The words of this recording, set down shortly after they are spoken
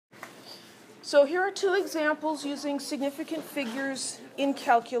So here are two examples using significant figures in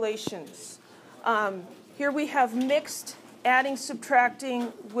calculations. Here we have mixed adding,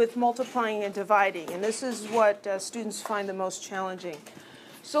 subtracting with multiplying and dividing. And this is what students find the most challenging.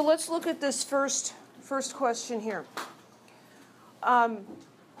 So let's look at this first question here.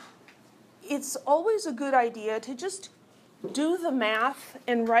 It's always a good idea to just do the math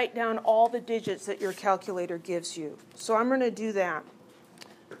and write down all the digits that your calculator gives you. So I'm going to do that.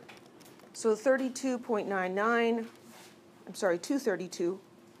 So 232.99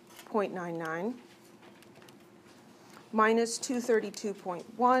 minus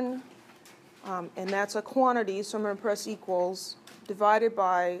 232.1, and that's a quantity, so I'm going to press equals, divided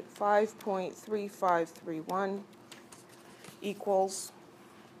by 5.3531 equals,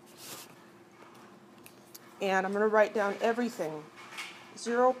 and I'm going to write down everything,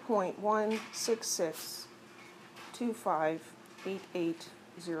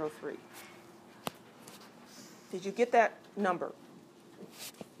 0.166258803. Did you get that number?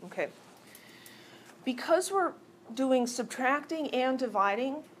 Okay. Because we're doing subtracting and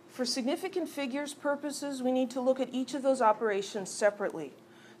dividing, for significant figures purposes, we need to look at each of those operations separately.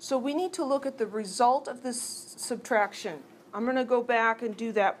 So we need to look at the result of this subtraction. I'm going to go back and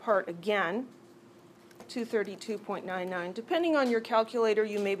do that part again, 232.99. Depending on your calculator,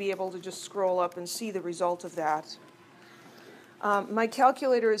 you may be able to just scroll up and see the result of that. My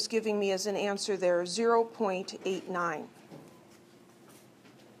calculator is giving me as an answer there 0.89.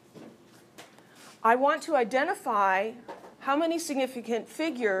 I want to identify how many significant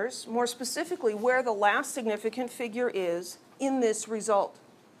figures, more specifically where the last significant figure is in this result.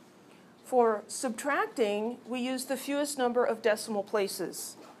 For subtracting, we use the fewest number of decimal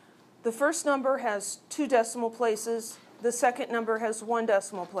places. The first number has 2 decimal places. The second number has 1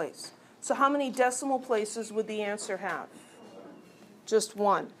 decimal place. So how many decimal places would the answer have? Just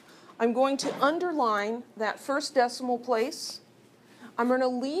 1. I'm going to underline that first decimal place. I'm going to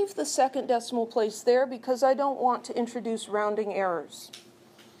leave the second decimal place there because I don't want to introduce rounding errors.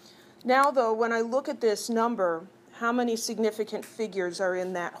 Now, though, when I look at this number, how many significant figures are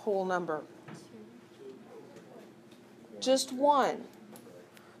in that whole number? Just 1.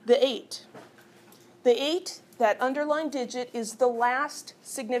 The 8. The 8, that underlined digit, is the last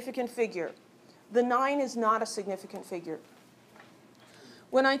significant figure. The 9 is not a significant figure.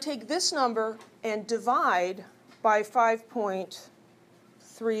 When I take this number and divide by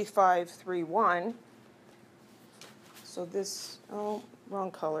 5.3531, so this,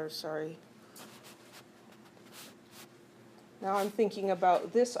 wrong color, sorry. Now I'm thinking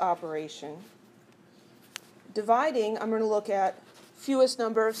about this operation. Dividing, I'm going to look at fewest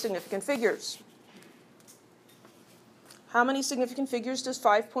number of significant figures. How many significant figures does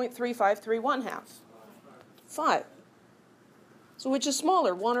 5.3531 have? 5. So which is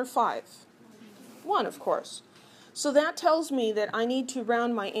smaller, 1 or 5? 1, of course. So that tells me that I need to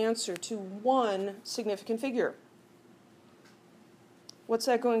round my answer to 1 significant figure. What's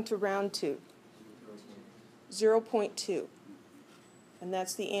that going to round to? 0.2. And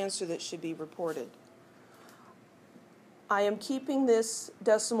that's the answer that should be reported. I am keeping this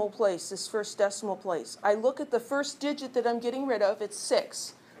decimal place, this first decimal place. I look at the first digit that I'm getting rid of, it's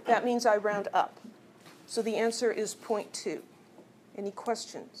 6. That means I round up. So the answer is 0.2. Any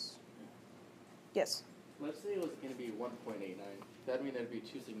questions? Yes? Let's say it was going to be 1.89. That mean there'd be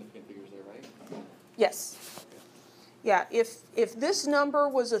 2 significant figures there, right? Yes. Yeah, if this number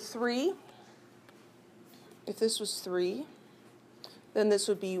was a 3, if this was 3, then this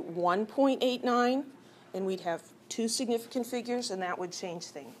would be 1.89, and we'd have 2 significant figures, and that would change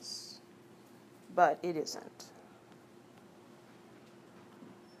things. But it isn't.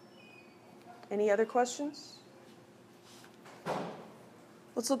 Any other questions?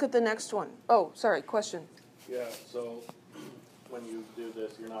 Let's look at the next one. Oh, sorry, question. Yeah, so when you do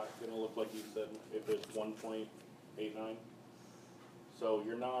this, you're not going to look like you said if it's 1.89. So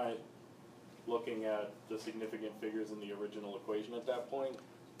you're not looking at the significant figures in the original equation at that point?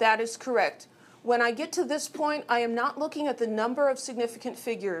 That is correct. When I get to this point, I am not looking at the number of significant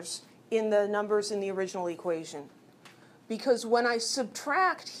figures in the numbers in the original equation. Because when I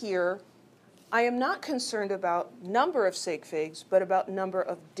subtract here, I am not concerned about number of sig figs, but about number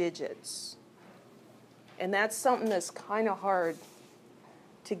of digits. And that's something that's kind of hard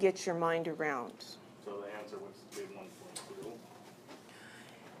to get your mind around. So the answer would be 1.2.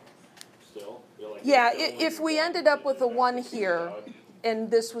 Still? Like Yeah, if we ended up with a 1 here, and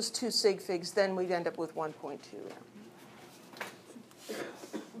this was 2 sig figs, then we'd end up with 1.2.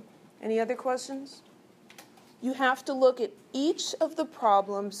 Any other questions? You have to look at each of the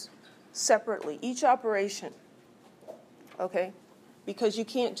problems separately, each operation. Okay? because you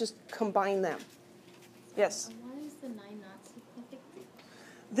can't just combine them. Yes? Why is the 9 not significant?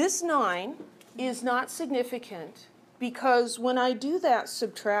 This 9 is not significant because when I do that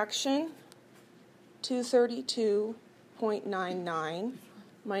subtraction, 232.99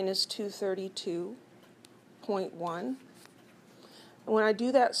 minus 232.1, when I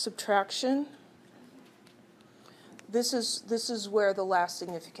do that subtraction, this is where the last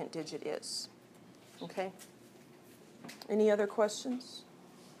significant digit is. Okay? Any other questions?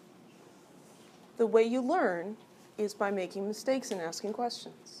 The way you learn is by making mistakes and asking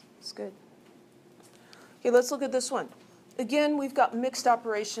questions. It's good. Okay, let's look at this one. Again, we've got mixed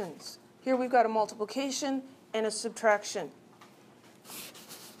operations. Here we've got a multiplication and a subtraction.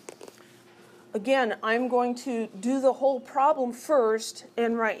 Again, I'm going to do the whole problem first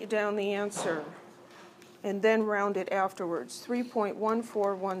and write down the answer, and then round it afterwards.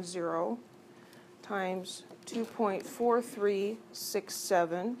 3.1410 times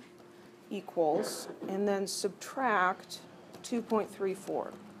 2.4367 equals, and then subtract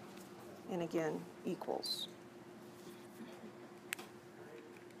 2.34, and again, equals.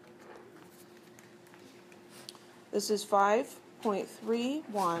 This is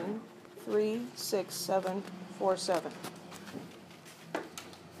 5.313747.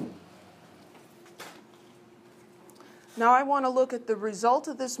 Now I want to look at the result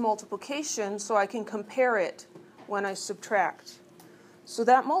of this multiplication so I can compare it when I subtract. So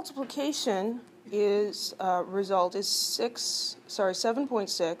that multiplication is result is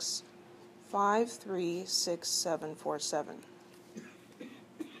 7.6536747.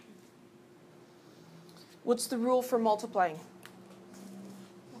 What's the rule for multiplying?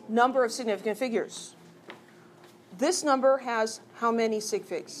 Number of significant figures. This number has how many sig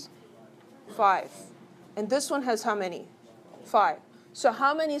figs? 5. And this one has how many? 5. So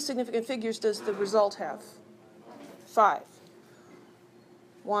how many significant figures does the result have? 5.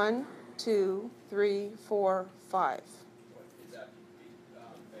 1, 2, 3, 4, 5. Is that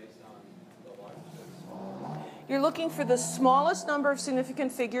based on the largest? You're looking for the smallest number of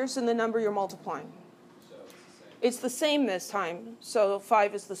significant figures in the number you're multiplying. So It's the same this time, so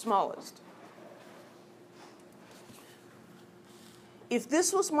 5 is the smallest. If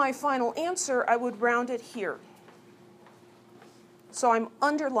this was my final answer, I would round it here. So I'm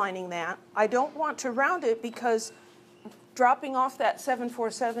underlining that. I don't want to round it because dropping off that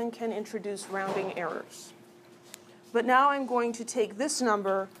 747 can introduce rounding errors. But now I'm going to take this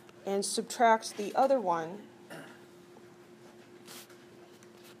number and subtract the other one.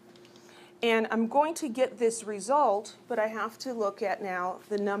 And I'm going to get this result, but I have to look at now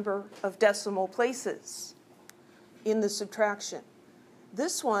the number of decimal places in the subtraction.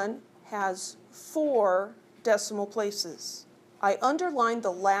 This one has 4 decimal places. I underlined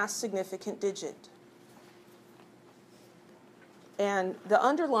the last significant digit. And the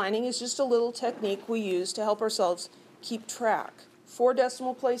underlining is just a little technique we use to help ourselves keep track. 4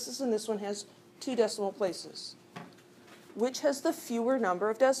 decimal places, and this one has 2 decimal places. Which has the fewer number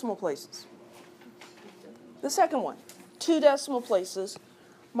of decimal places? The second one, 2 decimal places.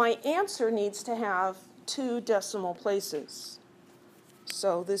 My answer needs to have 2 decimal places.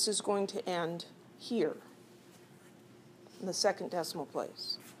 So this is going to end here, in the second decimal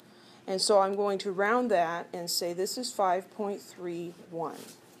place. And so I'm going to round that and say this is 5.31.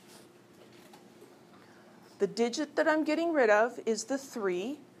 The digit that I'm getting rid of is the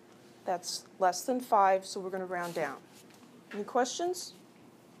 3. That's less than 5, so we're going to round down. Any questions?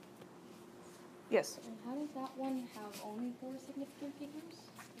 Yes? And how does that one have only 4 significant figures?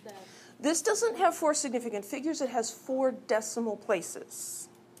 This doesn't have 4 significant figures, it has 4 decimal places.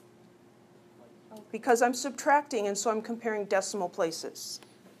 Because I'm subtracting, and so I'm comparing decimal places.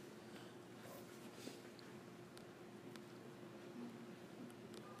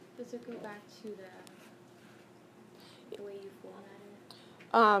 Does it go back to the way you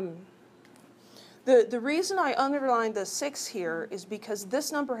formatted it? The reason I underlined the 6 here is because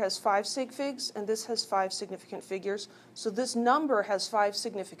this number has 5 sig figs, and this has 5 significant figures. So this number has 5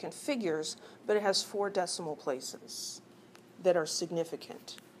 significant figures, but it has 4 decimal places that are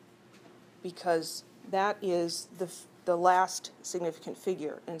significant, because that is the last significant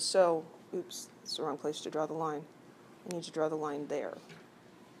figure. And so, oops, it's the wrong place to draw the line. I need to draw the line there.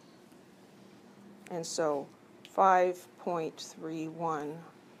 And so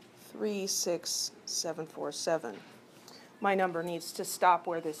 5.313647. My number needs to stop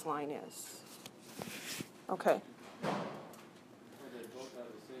where this line is. Okay. Well, they both have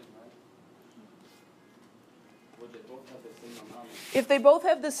the same, right? Well, they both have the same amount. If they both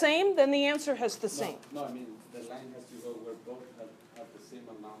have the same, then the answer has the same. No, I mean, the line has to go where both have the same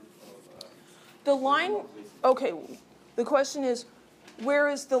amount of... The line, okay, the question is, where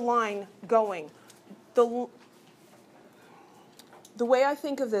is the line going? The way I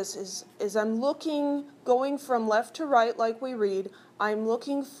think of this is I'm looking, going from left to right like we read, I'm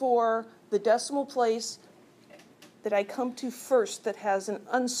looking for the decimal place that I come to first that has an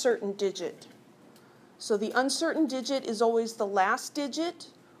uncertain digit. So the uncertain digit is always the last digit,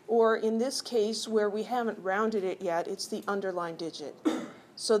 or in this case where we haven't rounded it yet, it's the underlined digit.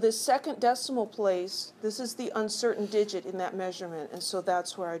 So this second decimal place, this is the uncertain digit in that measurement, and so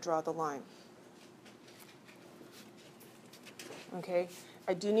that's where I draw the line. Okay,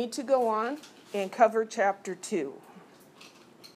 I do need to go on and cover chapter 2.